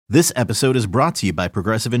This episode is brought to you by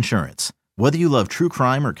Progressive Insurance. Whether you love true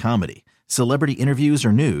crime or comedy, celebrity interviews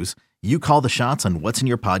or news, you call the shots on what's in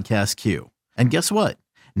your podcast queue. And guess what?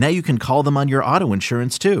 Now you can call them on your auto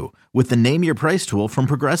insurance too with the Name Your Price tool from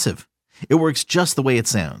Progressive. It works just the way it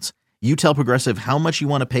sounds. You tell Progressive how much you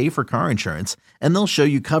want to pay for car insurance, and they'll show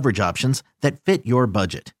you coverage options that fit your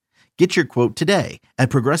budget. Get your quote today at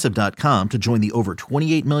Progressive.com to join the over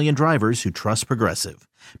 28 million drivers who trust Progressive.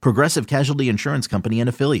 Progressive Casualty Insurance Company and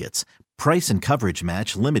Affiliates. Price and coverage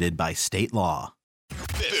match limited by state law.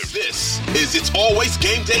 This is It's Always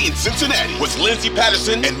Game Day in Cincinnati with Lindsey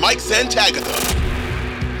Patterson and Mike Santagata.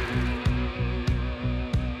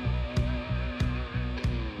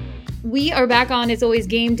 We are back on It's Always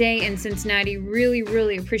Game Day in Cincinnati.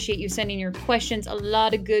 Really appreciate you sending your questions. A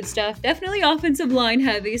lot of good stuff. Definitely offensive line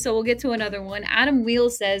heavy, so we'll get to another one. Adam Wheel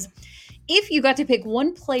says, if you got to pick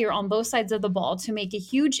one player on both sides of the ball to make a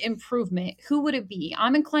huge improvement, who would it be?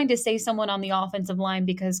 I'm inclined to say someone on the offensive line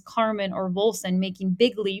because Carman or Volson making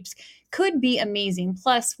big leaps could be amazing.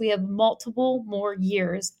 Plus, we have multiple more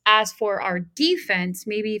years. As for our defense,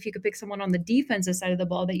 maybe if you could pick someone on the defensive side of the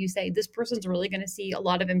ball that you say, this person's really going to see a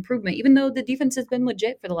lot of improvement, even though the defense has been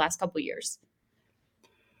legit for the last couple of years.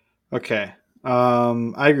 Okay.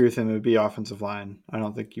 I agree with him. It would be offensive line. I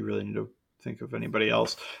don't think you really need to think of anybody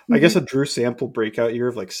else. I guess a Drew Sample breakout year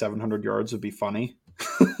of like 700 yards would be funny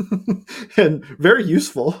and very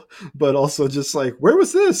useful, but also just like, where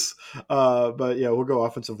was this? But yeah, we'll go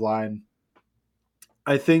offensive line.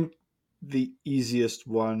 I think the easiest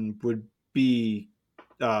one would be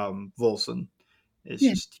Volson. It's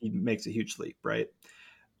just, he makes a huge leap, right?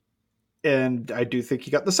 And I do think he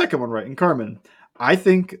got the second one right in Carman. I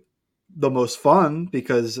think the most fun,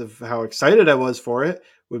 because of how excited I was for it,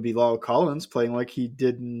 would be Lyle Collins playing like he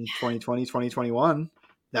did in 2020, 2021.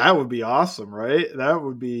 That would be awesome, right? That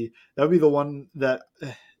would be the one that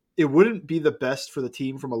it wouldn't be the best for the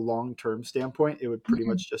team from a long-term standpoint. It would pretty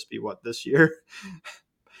much just be this year.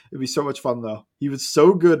 It'd be so much fun though. He was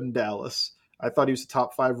so good in Dallas. I thought he was a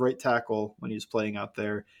top 5 right tackle when he was playing out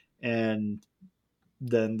there. And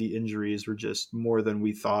then the injuries were just more than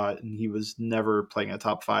we thought. And he was never playing a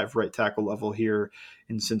top 5 right tackle level here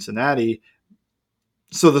in Cincinnati.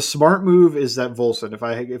 So the smart move is that Volson, if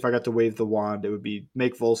I got to wave the wand, it would be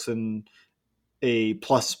make Volson a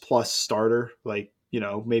plus starter, like,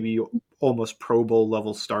 maybe almost Pro Bowl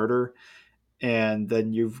level starter. And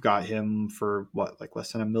then you've got him for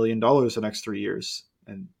less than $1 million the next 3 years.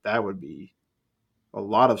 And that would be a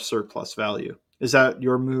lot of surplus value. Is that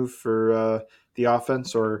your move for the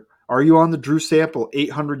offense, or are you on the Drew Sample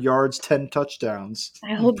 800 yards, 10 touchdowns?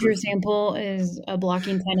 I hope Drew Sample is a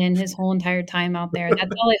blocking tight end his whole entire time out there.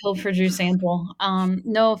 That's all I hope for Drew Sample.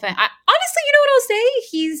 No offense. Honestly, you know what I'll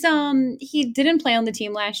say? He didn't play on the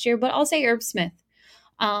team last year, but I'll say Herb Smith.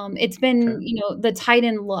 It's been, the tight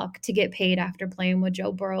end luck to get paid after playing with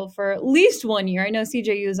Joe Burrow for at least 1 year. I know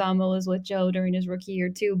CJ Uzomah was with Joe during his rookie year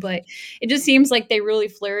too, but it just seems like they really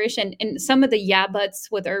flourish. And some of the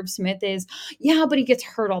buts with Herb Smith is, but he gets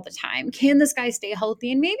hurt all the time. Can this guy stay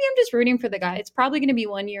healthy? And maybe I'm just rooting for the guy. It's probably going to be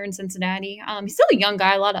 1 year in Cincinnati. He's still a young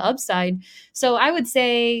guy, a lot of upside. So I would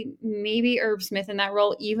say maybe Herb Smith in that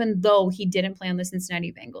role, even though he didn't play on the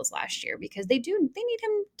Cincinnati Bengals last year, because they need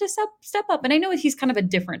him to step up. And I know he's kind of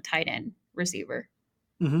a different tight end receiver.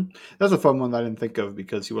 Mm-hmm. That's a fun one that I didn't think of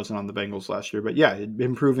because he wasn't on the Bengals last year. But yeah,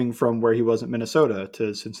 improving from where he was at Minnesota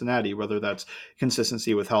to Cincinnati, whether that's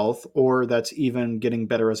consistency with health or that's even getting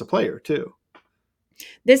better as a player too.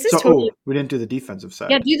 This is totally. We didn't do the defensive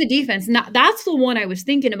side. Yeah, do the defense. That's the one I was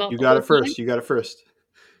thinking about. You got it first.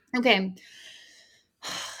 Okay.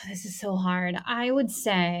 This is so hard. I would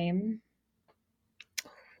say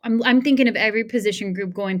I'm thinking of every position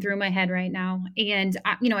group going through my head right now. And,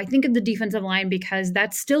 I think of the defensive line because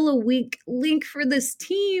that's still a weak link for this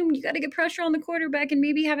team. You got to get pressure on the quarterback, and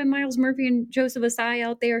maybe having Myles Murphy and Joseph Asai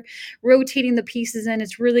out there rotating the pieces in,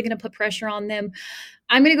 it's really going to put pressure on them.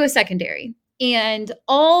 I'm going to go secondary, and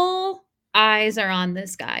all eyes are on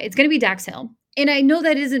this guy. It's going to be Dax Hill. And I know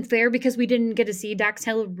that isn't fair because we didn't get to see Dax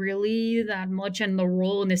Hill really that much in the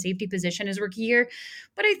role in the safety position his rookie year.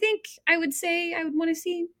 But I think I would say I would want to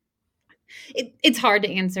see it's hard to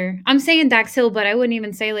answer. I'm saying Dax Hill, but I wouldn't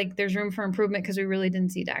even say there's room for improvement because we really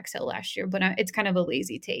didn't see Dax Hill last year. But it's kind of a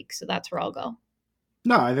lazy take. So that's where I'll go.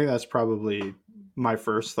 No, I think that's probably my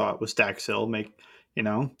first thought was Dax Hill.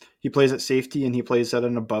 He plays at safety and he plays at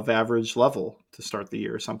an above average level to start the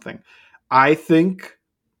year or something. I think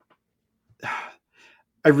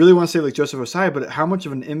I really want to say like Joseph Osai, but how much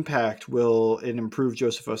of an impact will an improved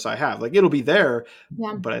Joseph Osai have? Like, it'll be there,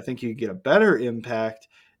 yeah, but I think you get a better impact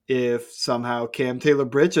if somehow Cam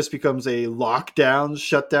Taylor-Britt just becomes a lockdown,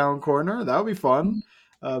 shutdown corner. That would be fun.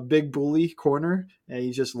 Big bully corner, and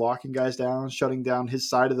he's just locking guys down, shutting down his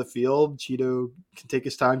side of the field. Cheeto can take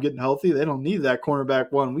his time getting healthy. They don't need that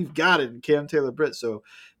cornerback one. We've got it in Cam Taylor-Britt, so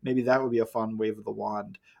maybe that would be a fun wave of the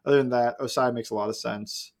wand. Other than that, Osai makes a lot of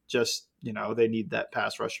sense. Just, they need that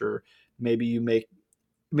pass rusher. Maybe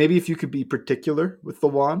if you could be particular with the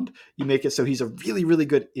wand, you make it so he's a really, really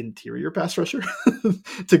good interior pass rusher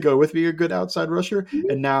to go with being a good outside rusher.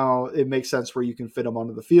 Mm-hmm. And now it makes sense where you can fit him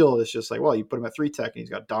onto the field. It's just like, well, you put him at 3 tech and he's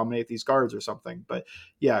got to dominate these guards or something. But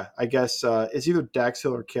yeah, I guess it's either Dax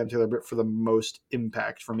Hill or Cam Taylor-Britt for the most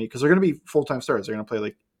impact for me, because they're going to be full-time starters. They're going to play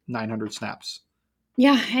like 900 snaps.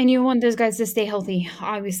 Yeah, and you want those guys to stay healthy,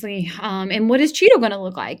 obviously. And what is Cheeto going to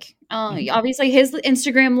look like? Obviously, his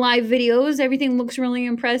Instagram live videos, everything looks really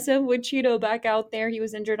impressive with Cheeto back out there. He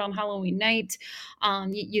was injured on Halloween night.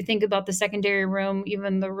 You think about the secondary room,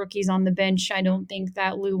 even the rookies on the bench. I don't think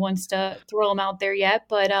that Lou wants to throw them out there yet,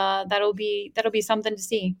 but that'll be something to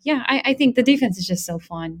see. Yeah, I think the defense is just so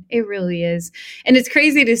fun. It really is. And it's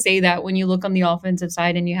crazy to say that when you look on the offensive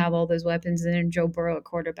side and you have all those weapons and then Joe Burrow at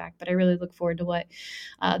quarterback. But I really look forward to what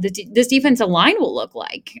this defensive line will look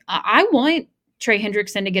like. I want Trey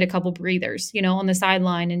Hendrickson to get a couple breathers, on the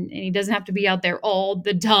sideline, and he doesn't have to be out there all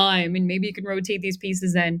the time, and maybe you can rotate these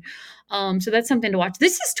pieces in. So that's something to watch.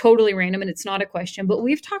 This is totally random, and it's not a question, but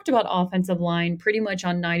we've talked about offensive line pretty much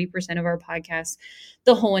on 90% of our podcasts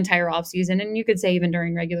the whole entire offseason, and you could say even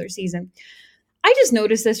during regular season. I just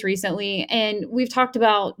noticed this recently, and we've talked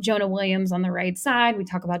about Jonah Williams on the right side. We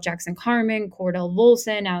talk about Jackson Carman, Cordell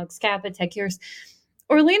Volson, Alex Kappa, Ted Kearse.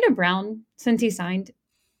 Orlando Brown, since he signed,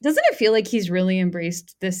 doesn't it feel like he's really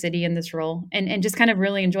embraced this city in this role and just kind of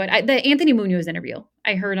really enjoyed the Anthony Munoz interview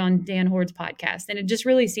I heard on Dan Hord's podcast. And it just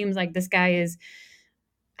really seems like this guy is,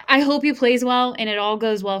 I hope he plays well and it all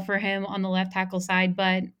goes well for him on the left tackle side.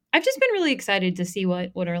 But I've just been really excited to see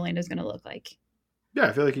what Orlando's going to look like. Yeah,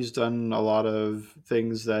 I feel like he's done a lot of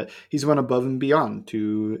things that he's went above and beyond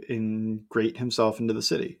to integrate himself into the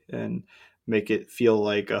city and make it feel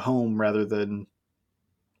like a home rather than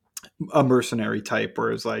a mercenary type,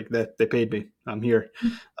 where it's like that they paid me, I'm here.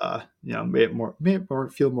 Made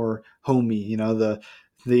it feel more homey. The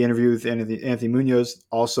interview with Anthony Munoz,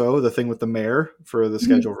 also the thing with the mayor for the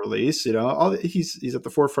schedule release. He's at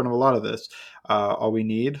the forefront of a lot of this. All we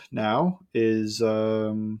need now is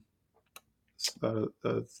the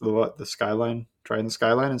skyline, trying the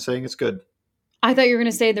skyline and saying it's good. I thought you were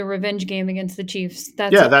going to say the revenge game against the Chiefs.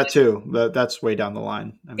 That too. That's way down the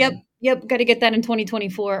line. Yep. Got to get that in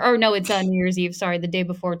 2024. Or no, it's New Year's Eve. Sorry, the day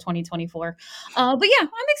before 2024. But yeah, I'm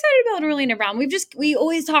excited about Orlando Brown. We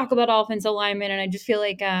always talk about offensive linemen, and I just feel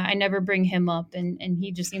like I never bring him up, and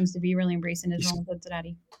he just seems to be really embracing his role in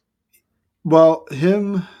Cincinnati. Well,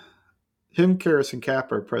 him, Karras, and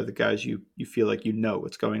Cap are probably the guys you feel like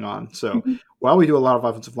what's going on. So while we do a lot of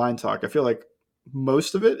offensive line talk, I feel like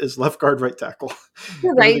most of it is left guard, right tackle.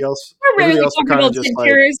 You're right. Everything else talking about Ted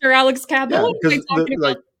Kearse or Alex Kappa. Yeah,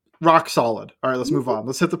 because rock solid. All right, let's move on.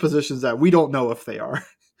 Let's hit the positions that we don't know if they are.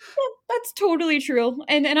 That's totally true.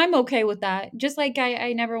 And I'm okay with that. Just like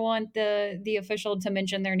I never want the official to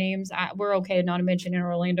mention their names. We're okay not mentioning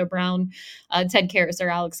Orlando Brown, Ted Kearse, or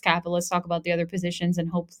Alex Kappa. Let's talk about the other positions, and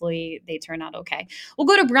hopefully they turn out okay. We'll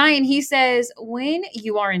go to Brian. He says, when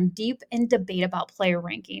you are in deep in debate about player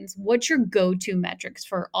rankings, what's your go-to metrics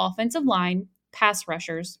for offensive line, pass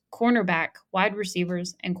rushers, cornerback, wide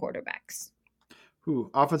receivers, and quarterbacks?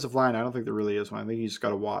 Offensive line, I don't think there really is one. I think you just got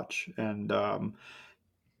to watch. And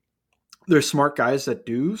there's smart guys that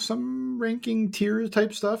do some ranking tier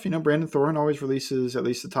type stuff. Brandon Thorne always releases at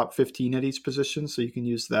least the top 15 at each position, so you can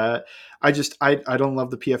use that. I don't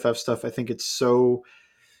love the PFF stuff. I think it's so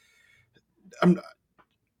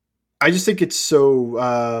I just think it's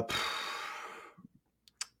so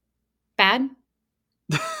bad.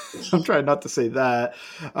 I'm trying not to say that.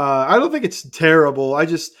 I don't think it's terrible.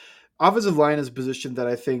 Offensive line is a position that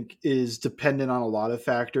I think is dependent on a lot of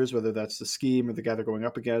factors, whether that's the scheme or the guy they're going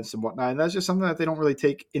up against and whatnot. And that's just something that they don't really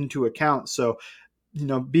take into account. So,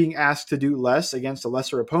 being asked to do less against a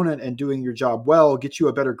lesser opponent and doing your job well gets you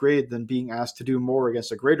a better grade than being asked to do more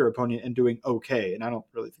against a greater opponent and doing okay. And I don't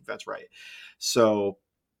really think that's right. So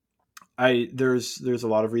there's a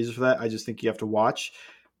lot of reasons for that. I just think you have to watch.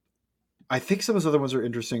 I think some of those other ones are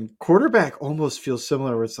interesting. Quarterback almost feels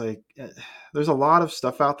similar, where it's like there's a lot of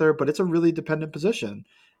stuff out there, but it's a really dependent position.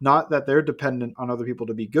 Not that they're dependent on other people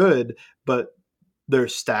to be good, but their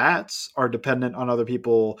stats are dependent on other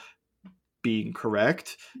people being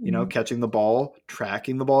correct, catching the ball,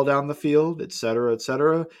 tracking the ball down the field, et cetera, et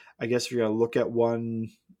cetera. I guess if you're going to look at one,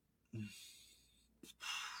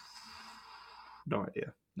 No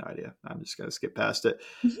idea. No idea. I'm just gonna skip past it.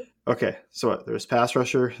 Mhm. Okay, so there was pass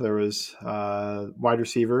rusher, there was wide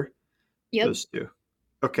receiver. Yep. Those two. Wide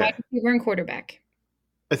Okay, receiver and quarterback.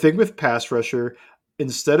 I think with pass rusher,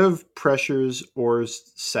 instead of pressures or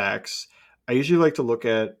sacks, I usually like to look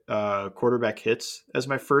at quarterback hits as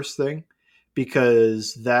my first thing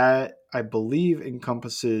because that I believe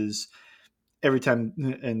encompasses every time,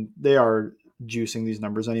 and they are juicing these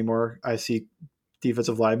numbers anymore. I see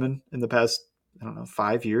defensive linemen in the past, I don't know,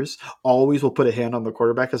 5 years, always will put a hand on the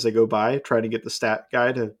quarterback as they go by, trying to get the stat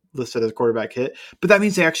guy to list it as a quarterback hit. But that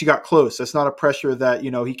means they actually got close. That's not a pressure that,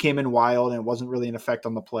 he came in wild and it wasn't really an effect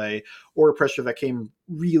on the play, or a pressure that came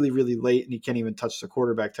really, really late and he can't even touch the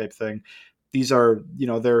quarterback type thing. These are,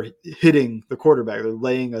 they're hitting the quarterback. They're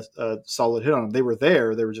laying a solid hit on them. They were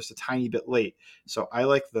there. They were just a tiny bit late. So I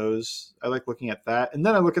like those. I like looking at that. And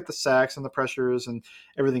then I look at the sacks and the pressures and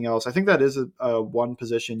everything else. I think that is a one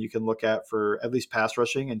position you can look at for at least pass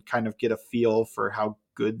rushing and kind of get a feel for how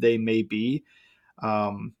good they may be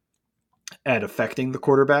at affecting the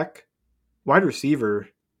quarterback. Wide receiver,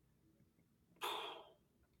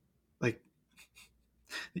 like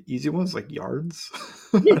the easy ones, like yards.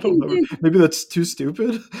 I don't know. Maybe that's too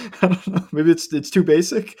stupid. I don't know. Maybe it's too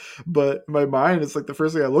basic. But in my mind, it's like the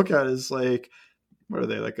first thing I look at is like, what are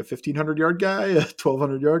they, like a 1,500-yard guy, a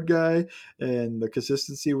 1,200-yard guy, and the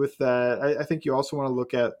consistency with that. I think you also want to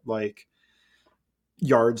look at like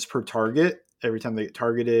yards per target. Every time they get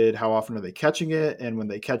targeted, how often are they catching it? And when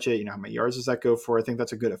they catch it, how many yards does that go for? I think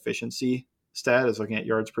that's a good efficiency stat, is looking at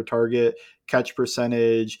yards per target, catch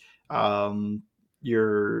percentage,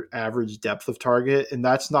 your average depth of target. And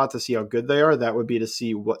that's not to see how good they are. That would be to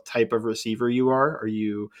see what type of receiver you are. Are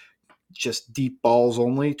you just deep balls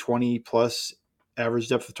only, 20 plus average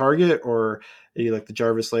depth of target, or are you like the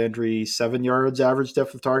Jarvis Landry 7 yards average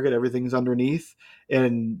depth of target? Everything's underneath.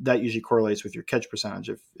 And that usually correlates with your catch percentage.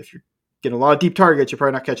 If you're getting a lot of deep targets, you're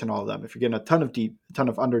probably not catching all of them. If you're getting a ton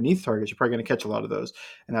of underneath targets, you're probably going to catch a lot of those.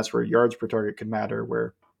 And that's where yards per target can matter,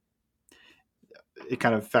 where it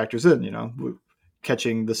kind of factors in,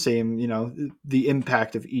 catching the same, the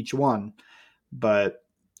impact of each one. But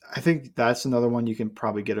I think that's another one you can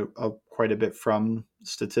probably get quite a bit from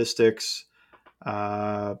statistics. Did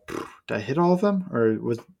I hit all of them, or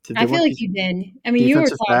did they I feel want like you did. I mean, you were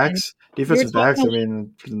defensive talking. backs? You were Defensive backs. talking. I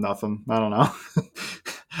mean, nothing. I don't know.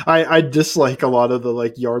 I dislike a lot of the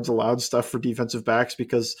like yards allowed stuff for defensive backs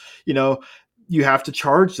because you have to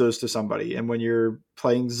charge those to somebody, and when you're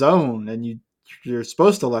playing zone and you're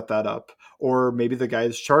supposed to let that up, or maybe the guy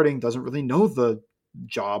who's charting doesn't really know the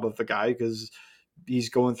job of the guy because he's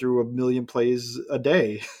going through a million plays a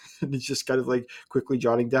day and it's just kind of like quickly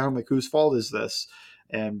jotting down like whose fault is this,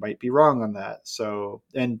 and might be wrong on that. So,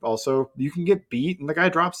 and also you can get beat and the guy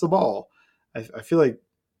drops the ball. I feel like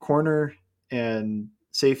corner and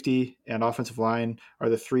safety and offensive line are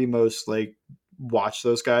the three most like watch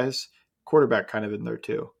those guys. Quarterback kind of in there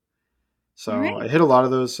too. All So right. I hit a lot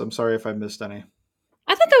of those. I'm sorry if I missed any.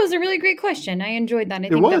 I thought that was a really great question. I enjoyed that. I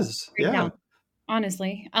It think that was was, a great yeah. down.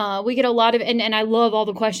 Honestly, we get a lot of, and I love all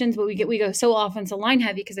the questions, but we go so offensive line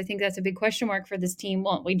heavy because I think that's a big question mark for this team.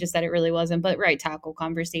 Well, we just said it really wasn't, but right tackle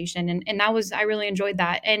conversation, and that was, I really enjoyed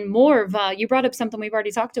that. And more of you brought up something we've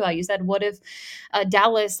already talked about. You said, what if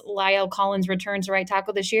Dallas Lyle Collins returns to right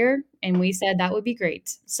tackle this year? And we said that would be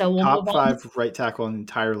great. So we'll move Top on. 5 right tackle in the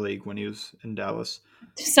entire league when he was in Dallas.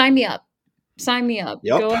 Sign me up. Sign me up.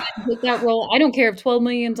 Yep. Go ahead and take that role. I don't care if 12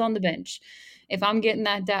 million's on the bench. If I'm getting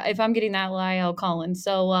that Lyle Collins.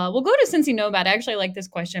 So we'll go to Cincy Nomad. I actually like this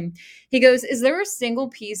question. He goes, is there a single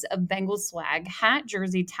piece of Bengals swag, hat,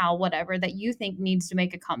 jersey, towel, whatever, that you think needs to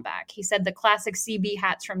make a comeback? He said the classic CB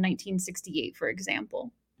hats from 1968, for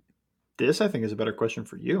example. This, I think, is a better question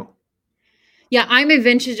for you. Yeah, I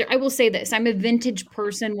will say this. I'm a vintage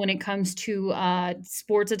person when it comes to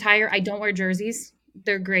sports attire. I don't wear jerseys.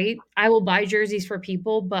 They're great. I will buy jerseys for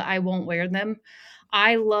people, but I won't wear them.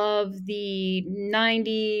 I love the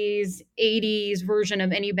 90s, 80s version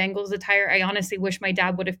of any Bengals attire. I honestly wish my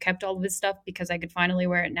dad would have kept all of his stuff because I could finally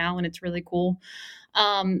wear it now and it's really cool.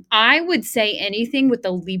 I would say anything with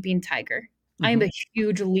the leaping tiger. I am a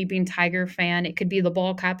huge leaping tiger fan. It could be the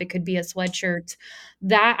ball cap, it could be a sweatshirt.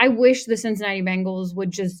 That I wish the Cincinnati Bengals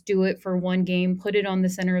would just do it for one game, put it on the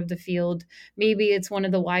center of the field. Maybe it's one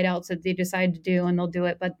of the wideouts that they decide to do and they'll do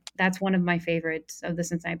it, but that's one of my favorites of the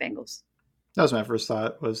Cincinnati Bengals. That was my first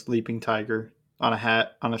thought, was leaping tiger on a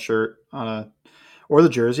hat, on a shirt, or the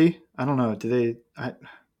jersey. I don't know.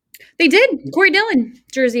 They did. Corey Dillon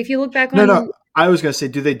jersey. If you look back on. No. I was going to say,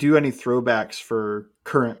 do they do any throwbacks for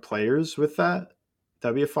current players with that?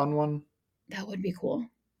 That'd be a fun one. That would be cool.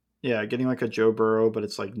 Yeah, getting like a Joe Burrow, but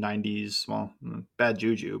it's like 90s, well, bad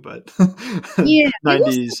juju, but Yeah, it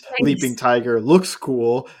was 90s leaping nice. tiger looks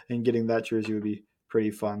cool, and getting that jersey would be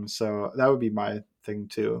pretty fun. So that would be my thing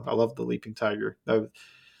too. I love the leaping tiger.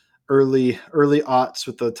 Early aughts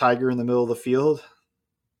with the tiger in the middle of the field.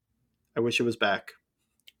 I wish it was back.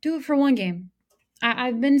 Do it for one game.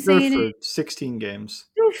 I've been Or saying it. for 16 games.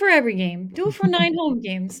 Do it for every game. Do it for 9 home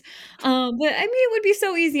games. But, I mean, it would be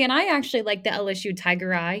so easy, and I actually like the LSU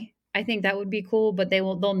Tiger Eye. I think that would be cool, but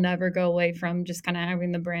they'll never go away from just kinda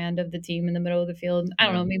having the brand of the team in the middle of the field. I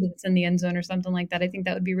don't Yeah. know, maybe it's in the end zone or something like that. I think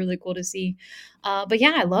that would be really cool to see. But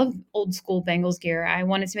yeah, I love old school Bengals gear. I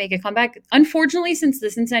wanted to make a comeback. Unfortunately, since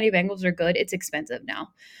the Cincinnati Bengals are good, it's expensive now.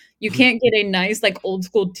 You can't get a nice, like, old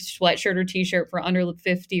school sweatshirt or T-shirt for under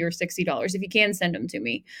 50 or $60. If you can, send them to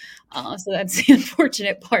me. So that's the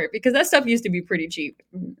unfortunate part because that stuff used to be pretty cheap.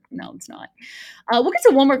 No, it's not. We'll get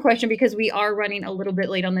to one more question because we are running a little bit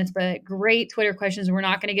late on this, but great Twitter questions. We're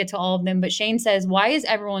not going to get to all of them. But Shane says, why is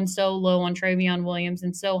everyone so low on Travion Williams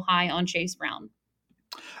and so high on Chase Brown?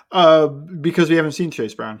 Because we haven't seen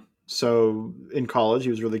Chase Brown. So in college, he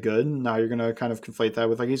was really good. And now you're going to kind of conflate that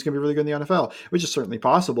with like he's going to be really good in the NFL, which is certainly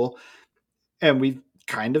possible. And we've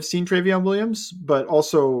kind of seen Travion Williams, but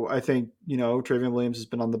also I think, Travion Williams has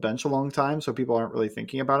been on the bench a long time, so people aren't really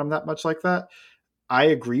thinking about him that much like that. I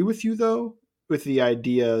agree with you, though, with the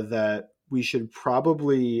idea that we should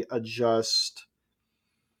probably adjust.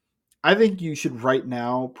 I think you should right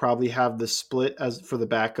now probably have the split as for the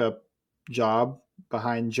backup job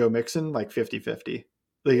behind Joe Mixon, like 50-50.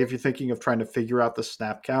 Like if you're thinking of trying to figure out the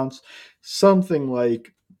snap counts, something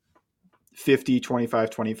like 50,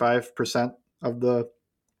 25, 25% of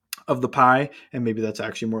the pie. And maybe that's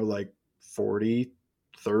actually more like 40,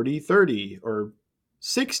 30, 30 or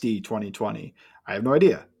 60, 20, 20. I have no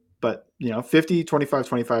idea. But 50, 25,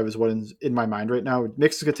 25 is what is in my mind right now.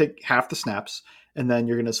 Mix is going to take half the snaps, and then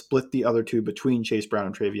you're going to split the other two between Chase Brown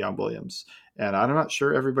and Travion Williams. And I'm not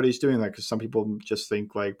sure everybody's doing that because some people just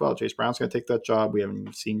think like, well, Chase Brown's going to take that job. We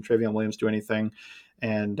haven't seen Travion Williams do anything.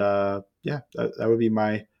 And that would be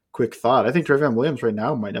my quick thought. I think Travion Williams right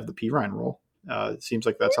now might have the Pirine role. It seems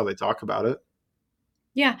like that's how they talk about it.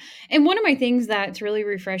 Yeah. And one of my things that's really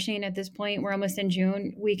refreshing at this point, we're almost in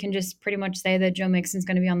June, we can just pretty much say that Joe Mixon's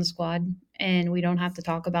going to be on the squad, and we don't have to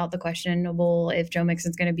talk about the questionable if Joe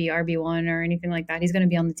Mixon's going to be RB1 or anything like that. He's going to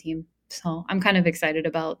be on the team. So I'm kind of excited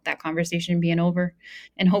about that conversation being over,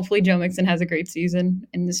 and hopefully Joe Mixon has a great season,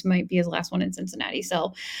 and this might be his last one in Cincinnati.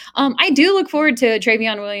 So I do look forward to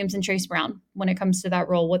Travion Williams and Chase Brown when it comes to that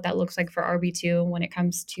role, what that looks like for RB2 when it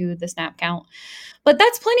comes to the snap count. But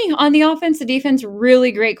that's plenty on the offense, the defense.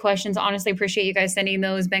 Really great questions. Honestly, appreciate you guys sending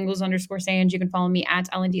those. Bengals_Sands. You can follow me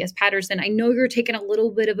at LNDS Patterson. I know you're taking a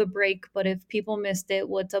little bit of a break, but if people missed it,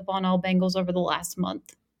 what's up on all Bengals over the last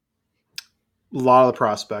month? A lot of the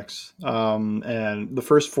prospects. And the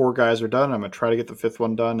first 4 guys are done. I'm going to try to get the 5th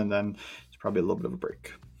one done, and then it's probably a little bit of a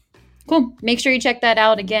break. Cool. Make sure you check that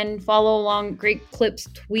out. Again, follow along. Great clips,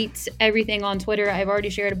 tweets, everything on Twitter. I've already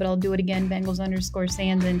shared it, but I'll do it again.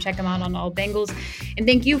 Bengals_Sands, and check them out on all Bengals. And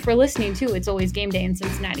thank you for listening, too. It's always game day in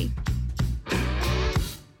Cincinnati.